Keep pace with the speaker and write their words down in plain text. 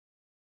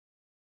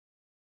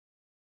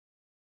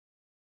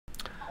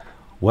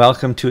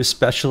Welcome to a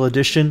special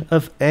edition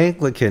of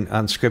Anglican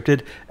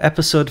Unscripted,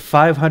 episode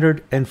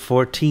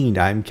 514.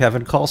 I'm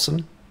Kevin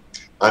Kallsen.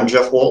 I'm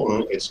Jeff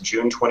Walton. It's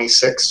June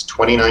 26,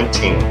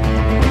 2019.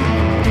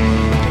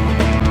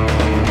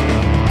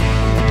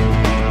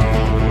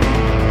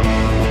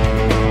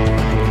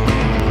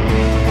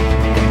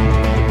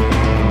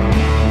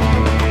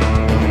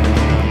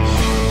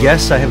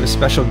 Yes, I have a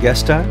special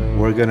guest on.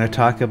 We're going to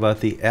talk about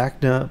the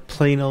ACNA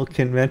Plano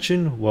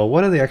Convention. Well,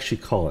 what do they actually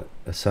call it?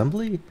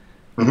 Assembly?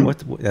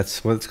 Mm-hmm.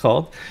 That's what it's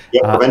called.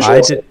 Yeah,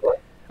 Provincial.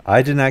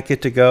 I did not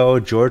get to go.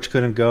 George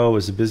couldn't go. It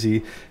was a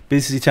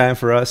busy time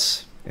for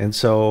us. And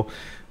so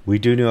we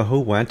do know who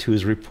went,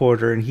 who's a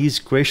reporter, and he's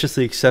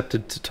graciously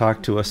accepted to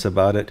talk to us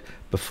about it.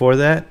 Before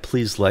that,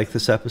 please like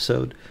this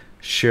episode,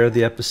 share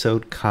the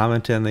episode,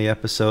 comment on the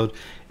episode.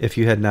 If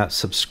you had not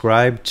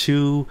subscribed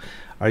to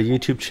our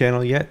YouTube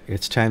channel yet,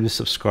 it's time to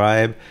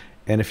subscribe.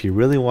 And if you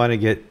really want to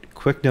get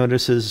quick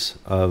notices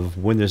of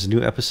when there's a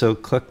new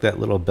episode, click that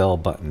little bell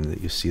button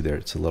that you see there.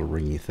 It's a little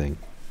ringy thing.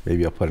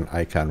 Maybe I'll put an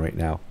icon right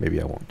now.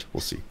 Maybe I won't.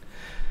 We'll see.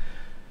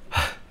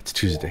 It's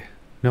Tuesday.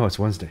 No, it's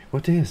Wednesday.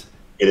 What day is it?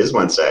 It is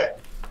Wednesday.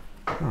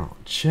 Oh,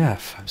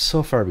 Jeff, I'm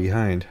so far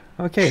behind.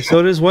 Okay, so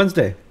it is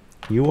Wednesday.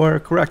 You are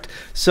correct.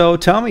 So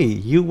tell me,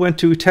 you went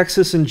to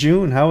Texas in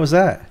June. How was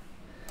that?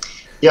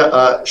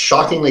 Yeah,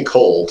 shockingly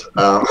cold.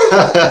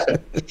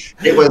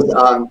 It was,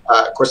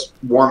 of course,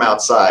 warm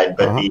outside,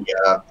 but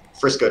the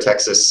Frisco,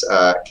 Texas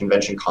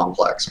convention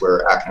complex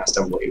where ACNA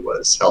Assembly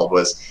was held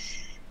was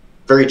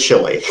very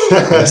chilly.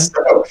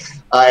 So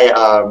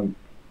I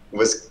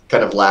was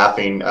kind of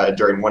laughing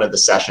during one of the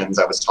sessions.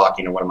 I was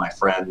talking to one of my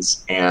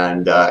friends,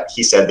 and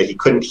he said that he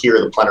couldn't hear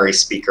the plenary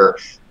speaker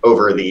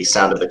over the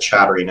sound of the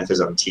chattering of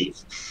his own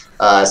teeth.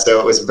 So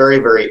it was very,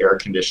 very air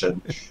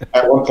conditioned.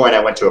 At one point,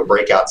 I went to a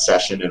breakout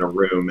session in a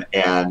room,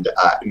 and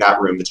in that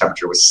room, the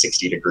temperature was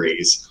 60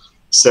 degrees.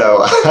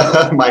 So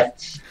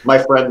my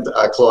friend,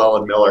 Chloe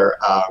Ellen Miller,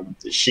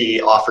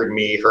 she offered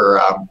me her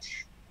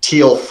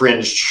teal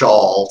fringed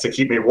shawl to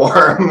keep me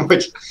warm,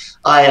 which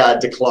I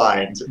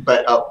declined,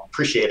 but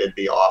appreciated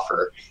the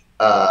offer.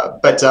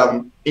 But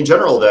in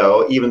general,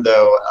 though, even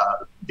though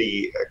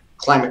the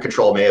climate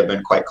control may have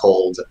been quite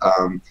cold,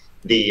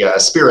 the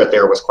spirit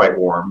there was quite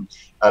warm.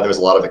 There was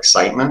a lot of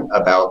excitement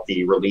about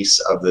the release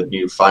of the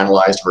new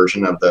finalized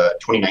version of the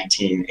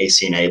 2019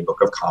 ACNA Book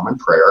of Common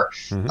Prayer,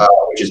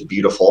 which is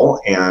beautiful,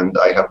 and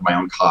I have my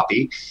own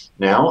copy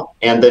now.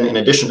 And then in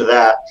addition to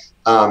that,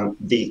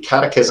 the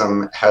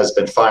Catechism has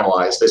been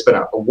finalized. There's been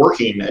a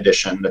working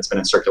edition that's been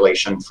in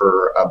circulation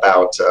for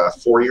about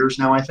 4 years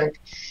now, I think.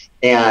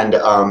 And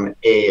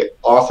a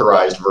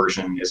authorized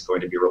version is going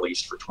to be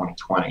released for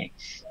 2020.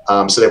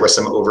 So there was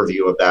some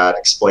overview of that,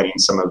 explaining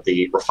some of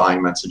the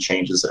refinements and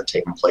changes that have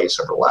taken place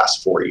over the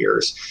last 4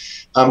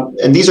 years.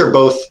 And these are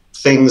both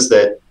things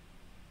that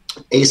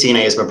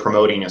ACNA has been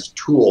promoting as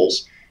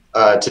tools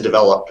to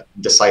develop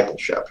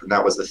discipleship. And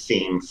that was the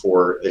theme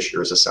for this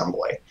year's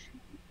assembly.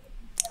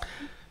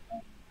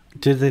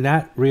 Did they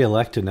not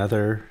re-elect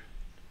another,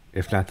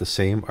 if not the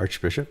same,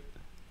 archbishop?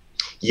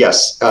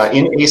 Yes.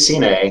 In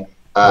ACNA,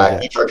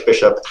 each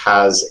archbishop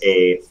has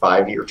a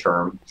 5-year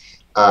term.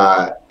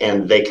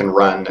 And they can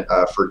run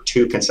for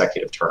 2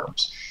 consecutive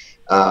terms.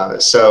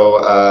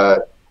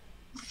 So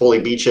Foley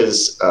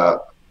Beach's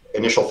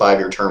initial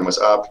 5-year term was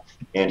up,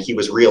 and he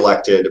was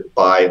reelected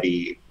by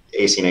the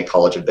ACNA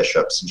College of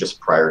Bishops just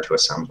prior to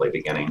assembly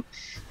beginning.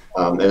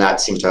 And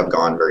that seems to have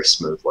gone very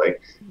smoothly.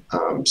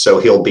 So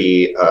he'll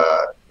be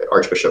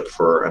archbishop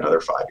for another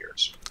 5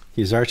 years.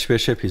 He's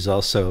archbishop. He's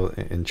also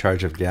in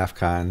charge of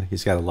GAFCON.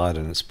 He's got a lot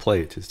on his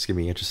plate. It's going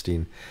to be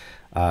interesting.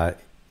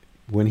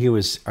 When he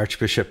was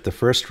archbishop the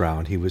first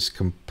round, he was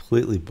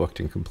completely booked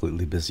and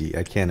completely busy.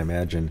 I can't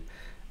imagine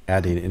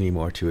adding any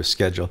more to his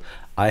schedule.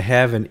 I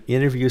have an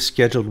interview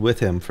scheduled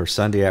with him for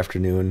Sunday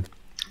afternoon.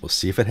 We'll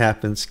see if it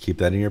happens. Keep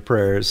that in your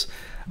prayers.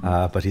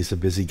 But he's a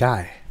busy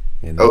guy.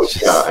 And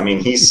yeah, I mean,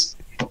 he's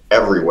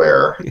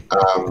everywhere.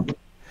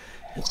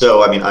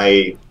 So, I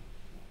mean,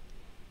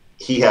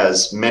 he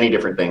has many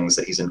different things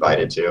that he's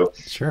invited to.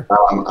 Sure.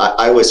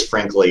 I was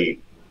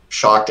frankly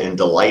shocked and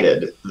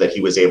delighted that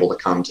he was able to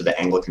come to the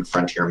Anglican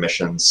Frontier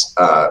Mission's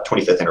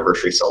 25th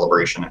anniversary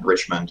celebration in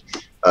Richmond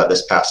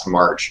this past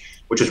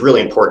March, which is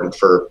really important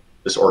for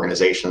this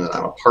organization that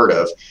I'm a part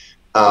of.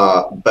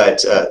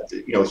 But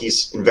you know,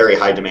 he's in very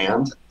high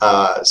demand.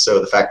 So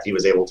the fact that he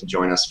was able to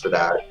join us for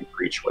that and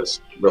preach was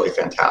really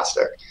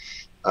fantastic.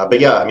 But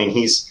yeah, I mean,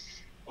 he's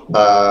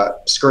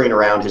scurrying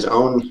around his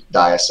own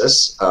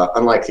diocese,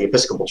 unlike the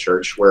Episcopal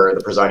Church, where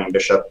the presiding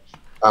bishop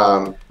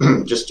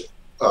just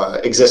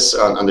exists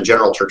on the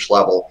general church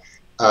level.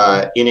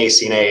 In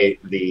ACNA,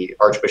 the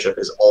archbishop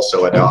is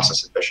also a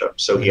diocesan bishop.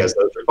 So he has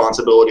those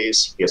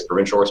responsibilities, he has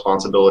provincial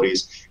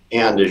responsibilities,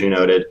 and as you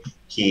noted,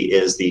 he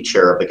is the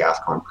chair of the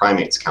GAFCON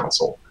Primates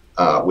Council,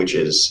 which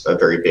is a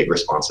very big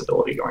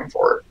responsibility going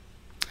forward.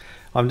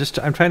 I'm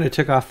trying to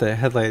tick off the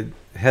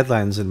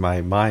headlines in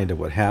my mind of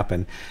what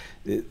happened.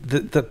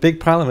 The big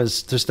problem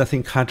is there's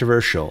nothing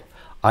controversial.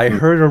 I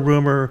heard a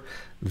rumor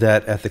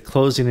that at the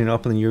closing and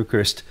opening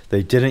Eucharist,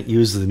 they didn't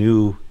use the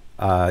new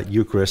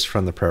Eucharist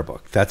from the prayer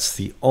book. That's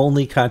the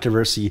only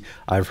controversy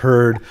I've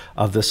heard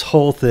of this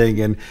whole thing.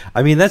 And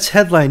I mean, that's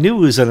headline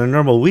news on a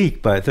normal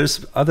week, but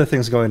there's other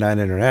things going on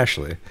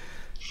internationally.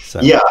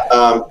 So. Yeah,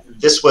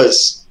 this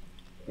was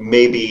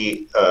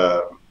maybe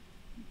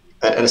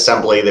an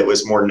assembly that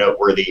was more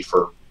noteworthy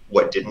for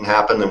what didn't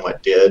happen than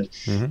what did.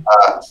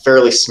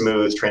 Fairly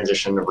smooth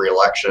transition of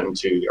re-election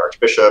to the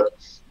Archbishop.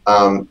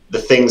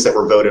 The things that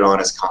were voted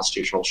on as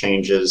constitutional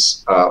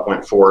changes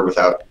went forward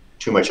without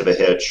too much of a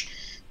hitch.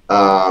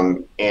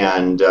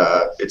 And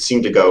it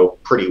seemed to go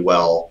pretty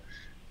well.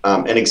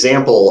 An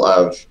example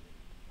of,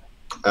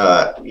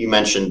 you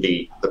mentioned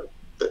the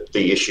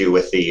issue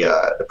with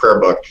the prayer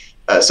book.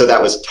 So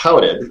that was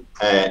touted,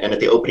 and at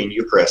the opening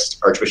Eucharist,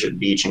 Archbishop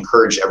Beach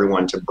encouraged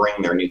everyone to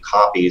bring their new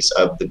copies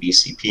of the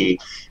BCP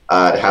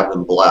to have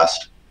them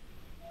blessed,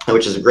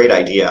 which is a great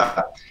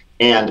idea.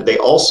 And they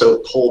also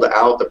pulled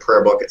out the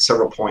prayer book at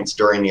several points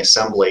during the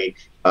assembly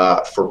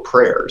for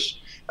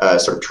prayers,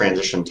 sort of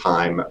transition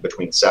time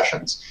between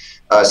sessions.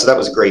 So that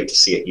was great to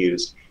see it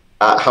used.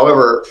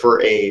 However,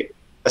 for a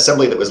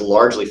assembly that was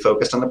largely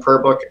focused on the prayer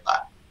book,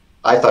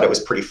 I thought it was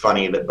pretty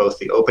funny that both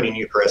the opening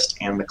Eucharist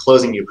and the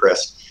closing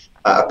Eucharist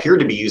appeared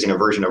to be using a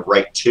version of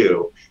Rite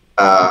II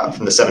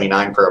from the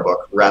 79 prayer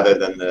book rather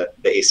than the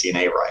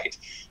ACNA Rite.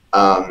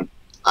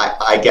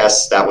 I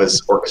guess that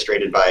was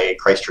orchestrated by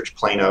Christ Church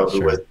Plano,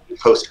 who was the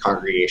host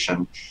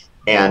congregation,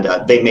 and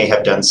they may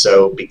have done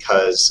so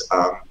because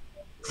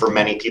for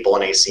many people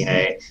in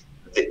ACNA,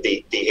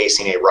 the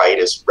ACNA Rite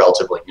is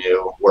relatively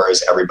new,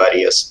 whereas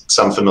everybody has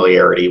some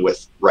familiarity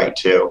with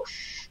Rite II.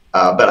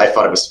 But I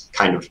thought it was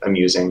kind of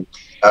amusing.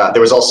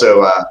 There was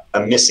also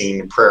a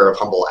missing prayer of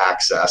humble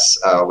access,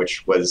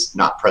 which was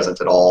not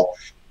present at all.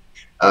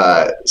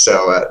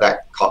 So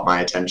that caught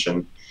my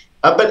attention.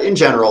 But in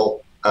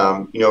general,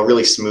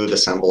 really smooth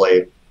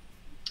assembly.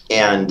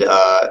 And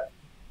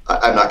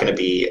I'm not going to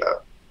be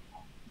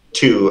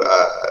too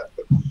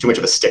much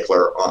of a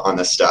stickler on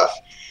this stuff.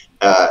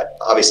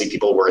 Obviously,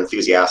 people were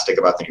enthusiastic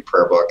about the new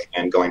prayer book,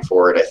 and going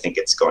forward, I think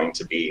it's going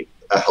to be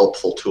a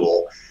helpful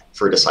tool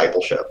for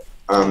discipleship.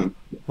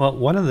 Well,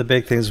 one of the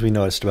big things we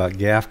noticed about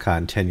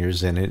GAFCON 10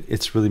 years in,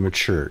 it's really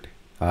matured.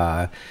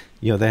 They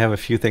have a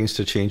few things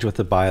to change with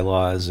the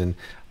bylaws and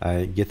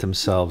get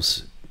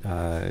themselves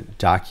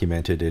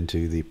documented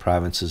into the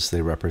provinces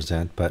they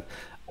represent. But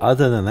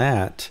other than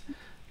that,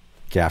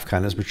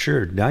 GAFCON has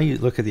matured. Now you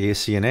look at the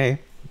ACNA,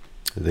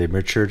 they've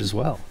matured as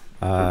well.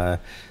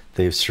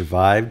 They've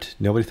survived.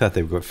 Nobody thought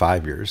they would go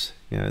 5 years.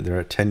 They're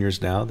at 10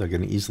 years now. They're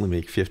going to easily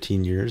make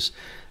 15 years.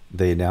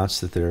 They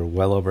announced that there are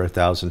well over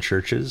 1,000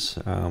 churches,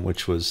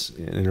 which was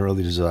an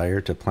early desire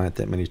to plant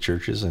that many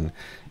churches and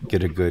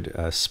get a good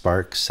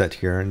spark set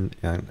here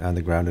on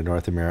the ground in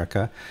North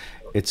America.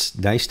 It's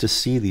nice to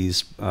see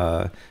these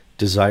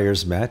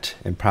desires met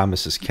and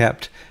promises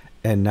kept,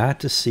 and not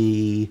to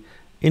see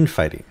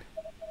infighting.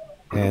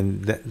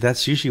 And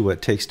that's usually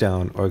what takes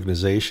down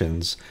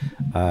organizations,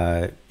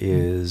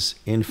 is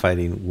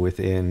infighting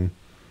within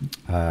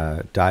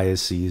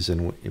dioceses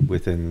and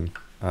within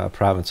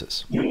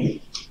provinces.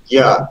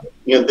 Yeah,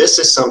 this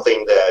is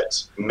something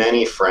that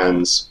many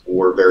friends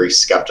were very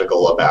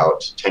skeptical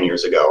about 10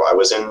 years ago. I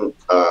was in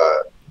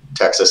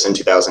Texas in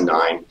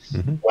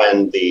 2009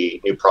 when the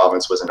new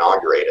province was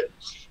inaugurated.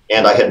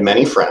 And I had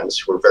many friends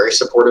who were very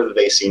supportive of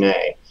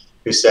ACNA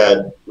who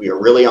said, we are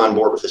really on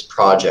board with this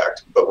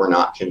project, but we're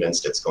not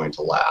convinced it's going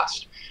to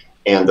last.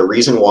 And the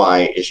reason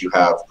why is you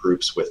have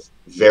groups with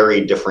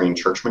very differing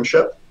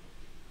churchmanship,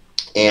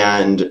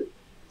 and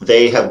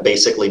they have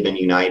basically been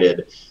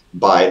united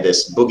by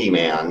this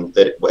boogeyman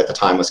that at the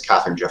time was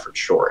Catherine Jefferts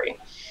Schori.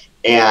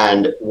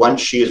 And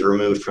once she is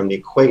removed from the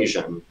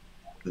equation,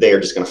 they are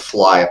just going to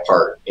fly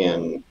apart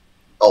in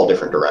all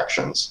different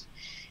directions.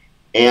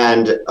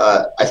 And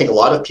I think a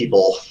lot of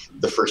people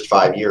the first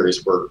 5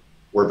 years were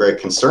very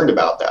concerned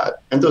about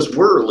that. And those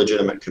were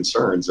legitimate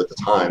concerns at the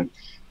time.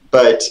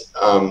 But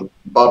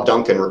Bob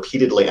Duncan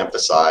repeatedly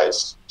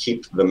emphasized,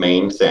 keep the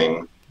main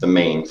thing the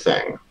main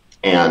thing.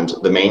 And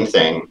the main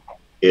thing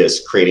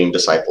is creating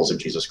disciples of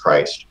Jesus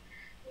Christ.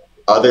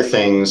 Other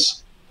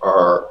things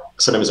are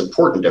sometimes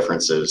important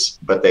differences,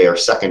 but they are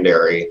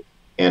secondary,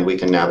 and we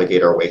can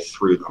navigate our way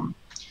through them.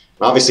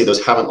 And obviously,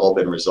 those haven't all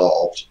been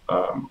resolved.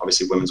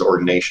 Obviously, women's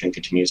ordination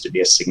continues to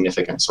be a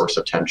significant source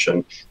of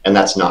tension, and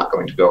that's not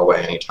going to go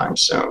away anytime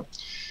soon.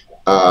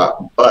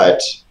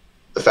 But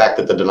the fact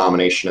that the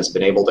denomination has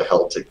been able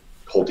to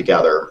hold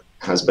together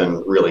has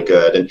been really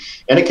good.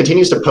 And it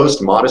continues to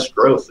post modest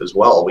growth as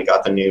well. We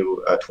got the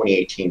new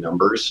 2018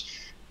 numbers,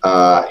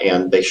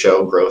 and they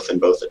show growth in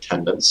both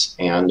attendance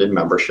and in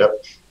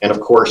membership. And of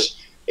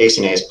course,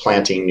 ACNA is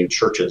planting new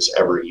churches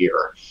every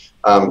year.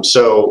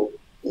 So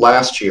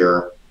last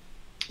year,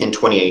 in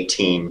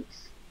 2018,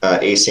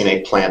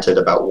 ACNA planted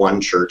about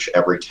one church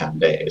every 10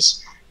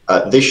 days.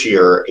 This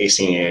year,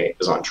 ACNA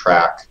is on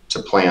track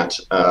to plant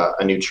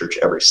a new church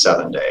every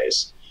 7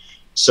 days.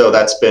 So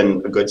that's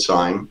been a good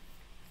sign.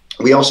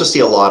 We also see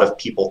a lot of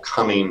people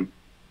coming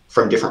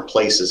from different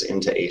places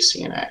into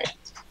ACNA.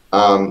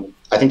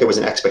 I think there was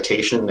an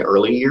expectation in the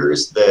early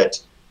years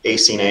that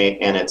ACNA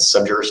and its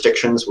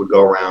subjurisdictions would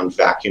go around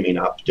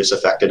vacuuming up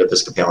disaffected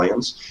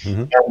Episcopalians.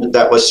 And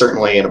that was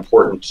certainly an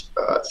important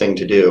thing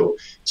to do,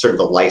 sort of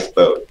the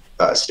lifeboat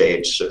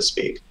stage, so to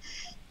speak.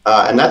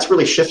 And that's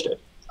really shifted.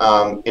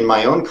 In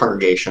my own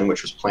congregation,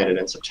 which was planted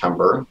in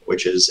September,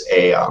 which is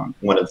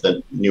one of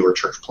the newer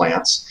church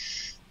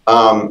plants,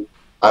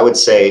 I would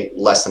say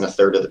less than a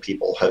third of the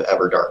people have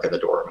ever darkened the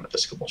door of an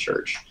Episcopal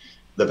church.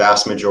 The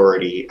vast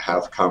majority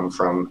have come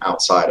from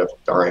outside of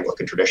our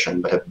Anglican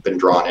tradition, but have been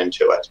drawn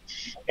into it.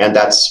 And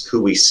that's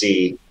who we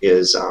see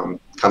is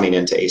coming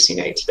into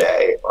ACNA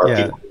today, are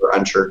people who are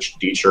unchurched,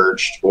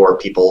 dechurched, or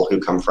people who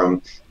come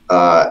from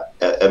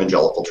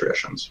evangelical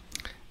traditions.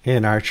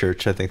 In our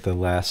church, I think the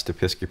last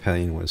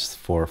Episcopalian was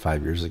 4 or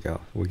 5 years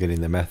ago. We're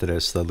getting the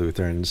Methodists, the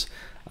Lutherans,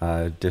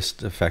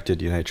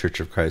 disaffected United Church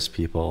of Christ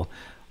people.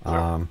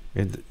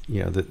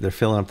 They're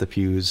filling up the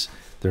pews.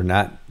 They're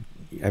not.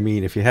 I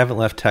mean, if you haven't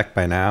left TEC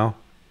by now,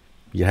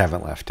 you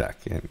haven't left TEC.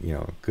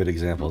 And good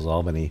example is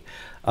Albany.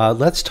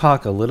 Let's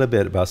talk a little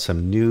bit about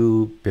some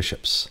new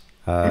bishops.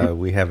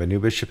 We have a new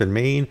bishop in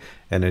Maine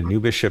and a new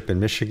bishop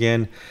in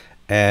Michigan,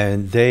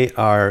 and they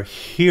are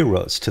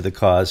heroes to the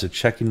cause of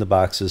checking the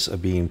boxes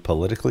of being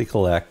politically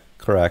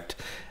correct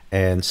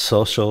and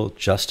social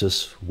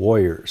justice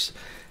warriors.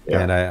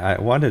 And I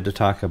wanted to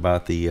talk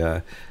about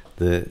the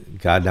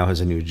God now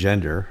has a new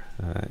gender,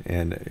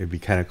 and it'd be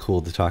kind of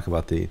cool to talk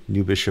about the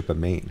new bishop of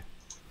Maine.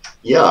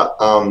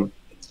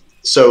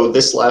 So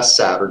this last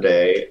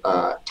Saturday,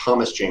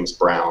 Thomas James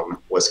Brown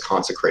was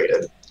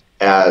consecrated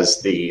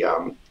as the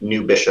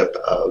new bishop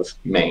of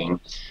Maine.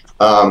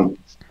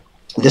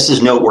 This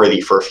is noteworthy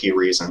for a few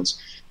reasons.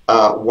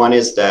 One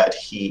is that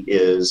he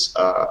is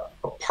a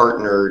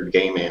partnered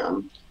gay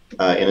man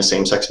in a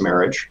same-sex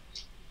marriage,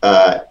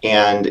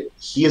 and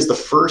he is the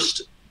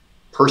first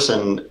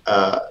person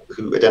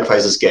who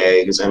identifies as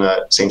gay, who's in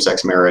a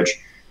same-sex marriage,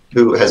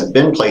 who has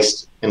been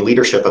placed in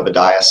leadership of a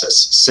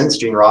diocese since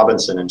Gene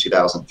Robinson in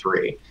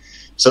 2003.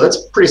 So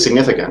that's pretty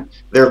significant.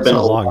 There have been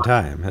a long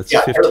time. That's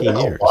 15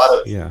 years. A lot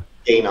of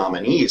gay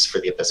nominees for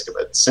the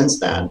episcopate since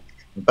then,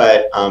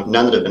 but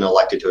none that have been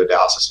elected to a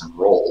diocesan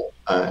role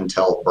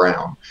until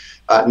Brown.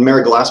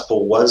 Mary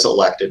Glasspool was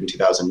elected in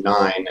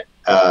 2009,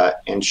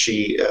 and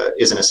she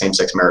is in a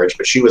same-sex marriage,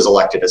 but she was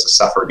elected as a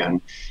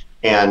suffragan,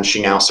 and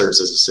she now serves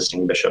as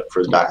assisting bishop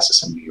for the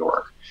diocese in New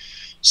York.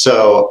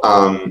 So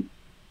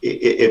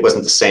it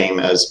wasn't the same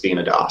as being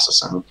a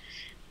diocesan.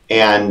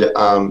 And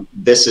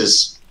this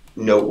is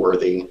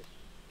noteworthy.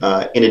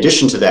 In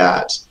addition to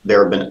that,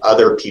 there have been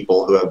other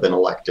people who have been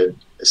elected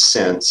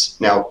since.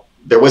 Now,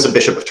 there was a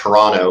bishop of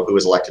Toronto who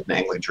was elected in the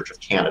Anglican Church of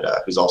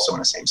Canada, who's also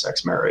in a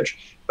same-sex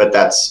marriage, but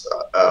that's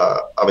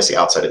obviously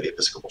outside of the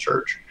Episcopal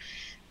Church.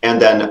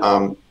 And then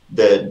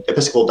the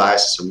Episcopal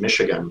Diocese of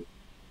Michigan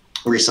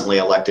recently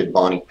elected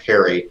Bonnie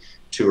Perry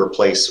to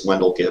replace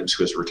Wendell Gibbs,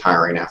 who is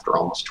retiring after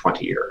almost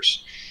 20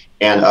 years.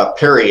 And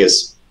Perry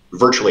is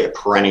virtually a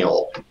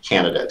perennial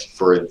candidate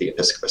for the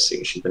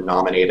episcopacy. She's been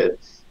nominated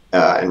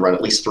and run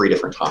at least 3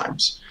 different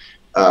times.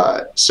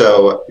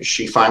 So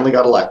she finally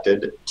got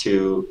elected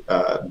to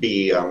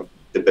be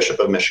the Bishop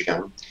of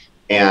Michigan.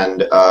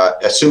 And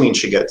assuming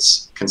she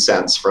gets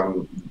consents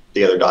from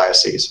the other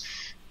dioceses,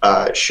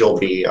 she'll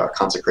be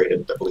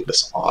consecrated, I believe,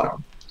 this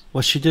autumn.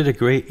 Well, she did a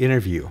great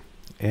interview.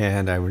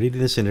 And I'm reading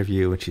this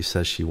interview, and she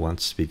says she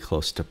wants to be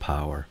close to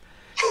power.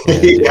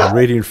 And I'm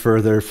reading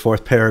further,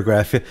 4th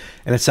paragraph, and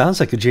it sounds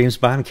like a James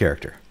Bond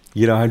character.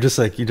 I'm just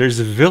like, there's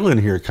a villain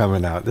here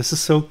coming out. This is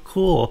so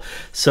cool.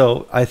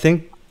 So I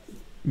think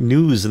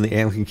news in the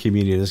Anglican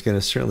community is going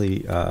to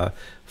certainly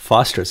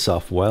foster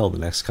itself well the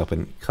next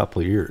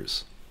couple of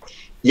years.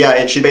 Yeah,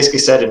 and she basically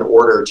said in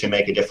order to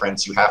make a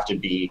difference, you have to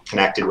be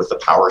connected with the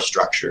power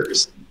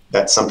structures.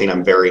 That's something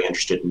I'm very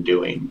interested in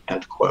doing,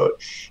 end quote.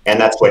 And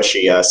that's what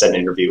she said in an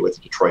interview with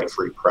Detroit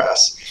Free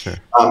Press,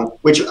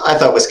 which I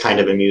thought was kind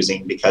of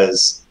amusing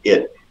because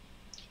it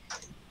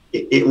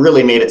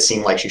really made it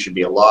seem like she should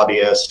be a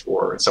lobbyist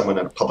or someone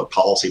in a public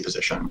policy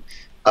position.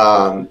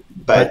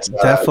 But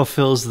that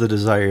fulfills the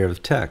desire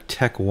of TEC.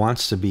 TEC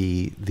wants to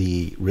be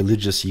the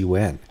religious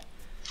UN.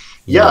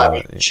 Yeah, I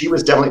mean, she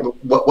was definitely,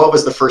 what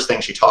was the first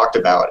thing she talked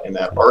about in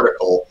that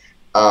article?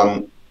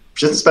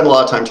 She doesn't spend a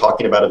lot of time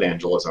talking about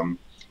evangelism.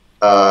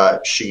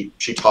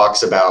 She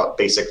talks about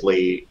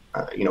basically,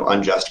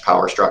 unjust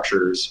power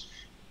structures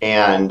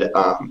and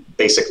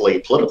basically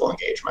political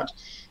engagement.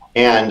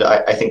 And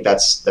I think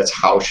that's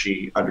how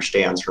she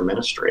understands her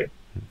ministry.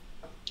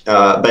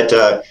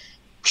 But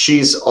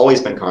she's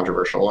always been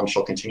controversial, and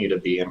she'll continue to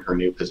be in her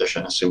new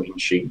position, assuming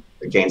she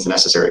gains the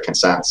necessary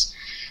consents.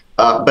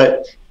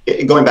 But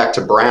going back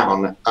to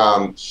Brown,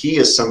 he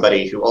is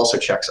somebody who also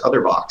checks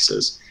other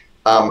boxes.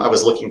 I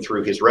was looking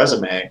through his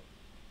resume,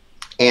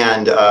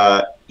 and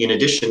in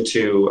addition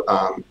to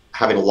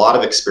having a lot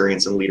of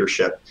experience in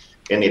leadership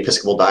in the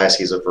Episcopal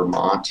Diocese of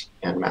Vermont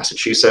and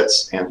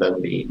Massachusetts, and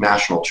then the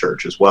National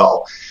Church as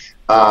well,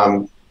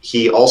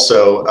 he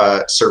also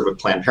served with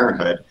Planned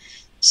Parenthood.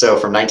 So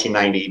from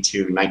 1990 to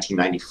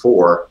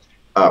 1994,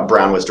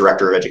 Brown was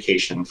director of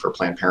education for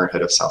Planned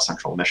Parenthood of South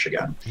Central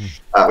Michigan,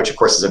 which of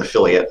course is an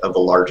affiliate of the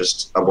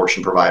largest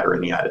abortion provider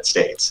in the United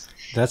States.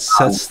 That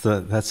sets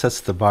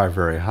the bar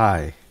very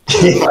high.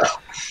 Yeah.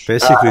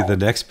 Basically, the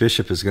next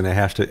bishop is going to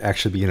have to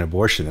actually be an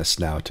abortionist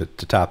now to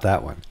top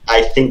that one.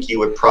 I think you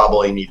would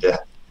probably need to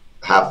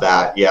have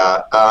that,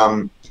 yeah.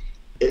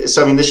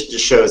 So, I mean, this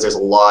just shows there's a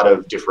lot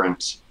of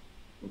different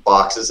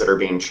boxes that are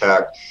being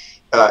checked.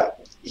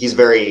 He's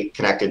very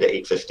connected to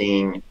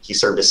 815. He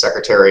served as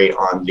secretary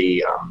on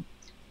the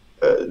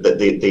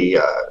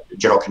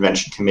General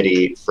Convention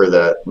Committee for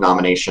the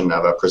nomination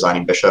of a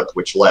presiding bishop,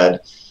 which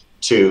led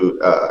to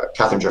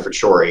Catherine Jefferts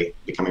Schori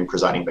becoming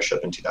presiding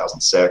bishop in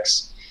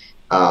 2006.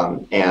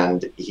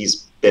 And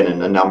he's been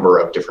in a number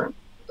of different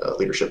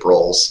leadership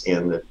roles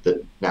in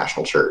the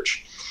national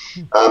church.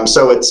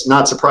 So it's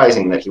not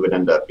surprising that he would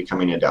end up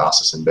becoming a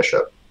diocesan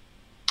bishop.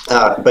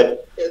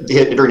 But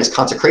during his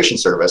consecration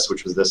service,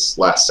 which was this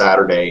last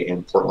Saturday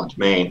in Portland,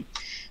 Maine,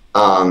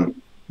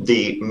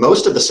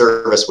 most of the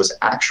service was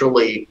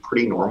actually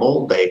pretty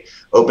normal. They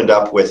opened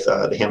up with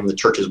the hymn, "The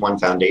Church is One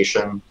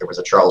Foundation." There was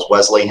a Charles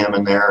Wesley hymn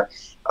in there.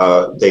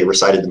 They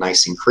recited the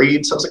Nicene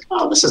Creed. So I was like,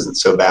 oh, this isn't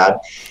so bad.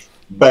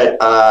 But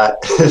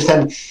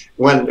then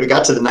when we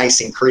got to the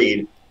Nicene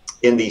Creed,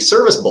 in the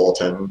service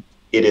bulletin,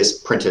 it is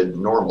printed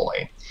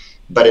normally.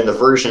 But in the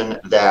version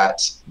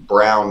that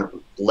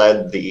Brown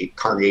led the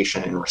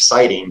congregation in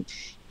reciting,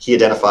 he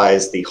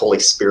identifies the Holy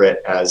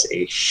Spirit as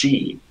a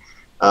she.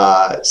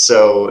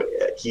 So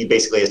he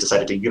basically has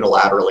decided to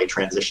unilaterally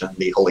transition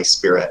the Holy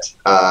Spirit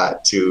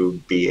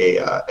to be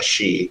a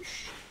she.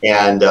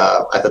 And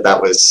I thought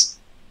that was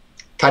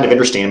kind of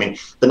interesting. I mean,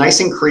 the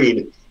Nicene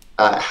Creed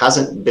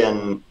hasn't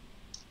been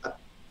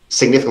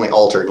significantly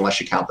altered,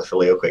 unless you count the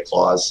Filioque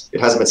clause. It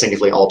hasn't been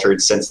significantly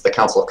altered since the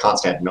Council of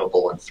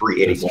Constantinople in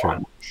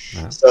 381.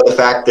 Yeah. So the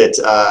fact that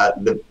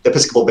the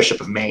Episcopal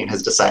Bishop of Maine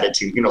has decided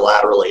to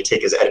unilaterally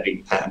take his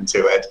editing pen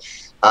to it,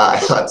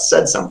 I thought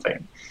said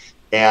something.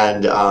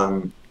 And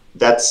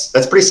that's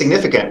pretty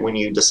significant when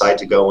you decide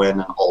to go in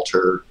and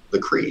alter the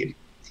creed.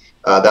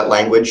 That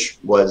language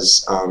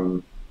was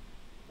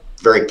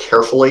very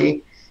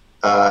carefully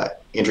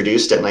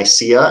introduced at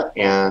Nicaea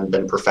and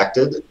then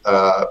perfected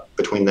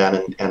between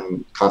then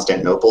and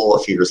Constantinople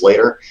a few years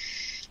later.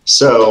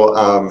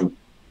 So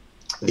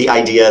the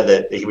idea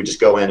that he would just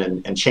go in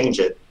and change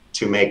it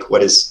to make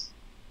what is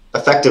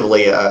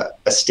effectively a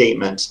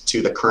statement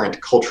to the current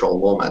cultural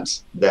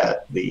moment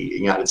that the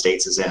United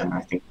States is in,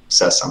 I think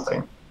says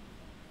something.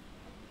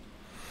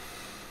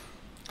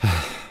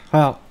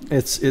 Well,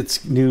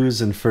 it's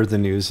news and further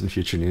news and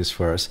future news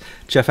for us.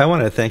 Jeff, I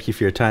want to thank you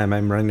for your time.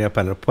 I'm running up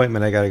on an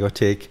appointment I got to go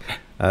take,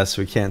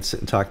 so we can't sit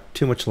and talk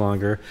too much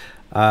longer.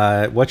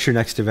 What's your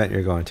next event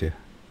you're going to?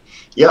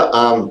 Yeah,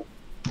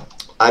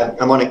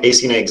 I'm on an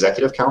ACNA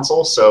Executive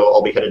Council, so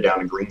I'll be headed down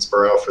to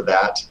Greensboro for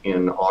that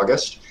in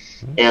August.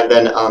 And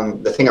then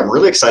the thing I'm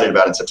really excited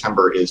about in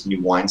September is new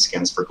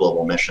wineskins for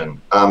global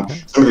mission.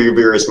 Some of your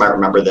viewers might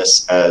remember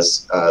this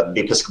as the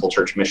Episcopal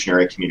Church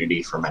missionary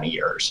community for many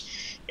years.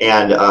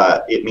 And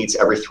it meets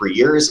every 3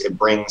 years.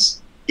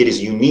 It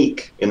is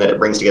unique in that it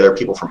brings together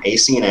people from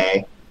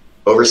ACNA,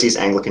 overseas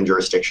Anglican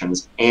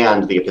jurisdictions,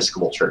 and the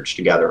Episcopal Church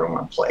together in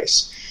one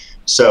place.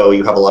 So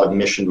you have a lot of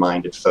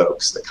mission-minded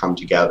folks that come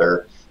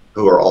together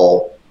who are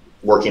all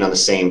working on the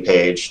same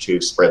page to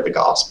spread the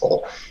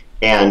gospel.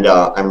 And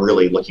I'm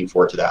really looking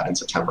forward to that in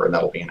September, and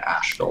that'll be in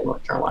Asheville,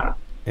 North Carolina.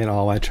 In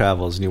all my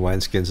travels, new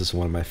wineskins is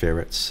one of my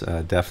favorites.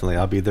 Definitely,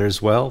 I'll be there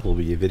as well. We'll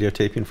be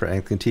videotaping for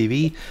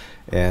Anglicantv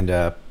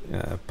and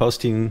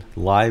posting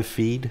live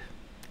feed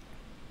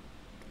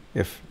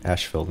if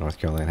Asheville, North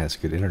Carolina has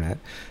good internet,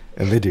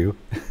 and they do,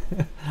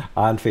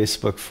 on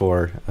Facebook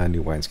for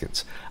new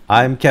wineskins.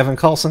 I'm Kevin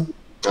Kallsen.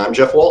 I'm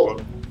Jeff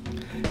Walton.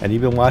 And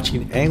you've been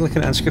watching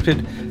Anglican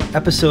Unscripted,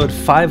 episode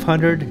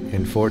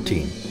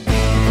 514.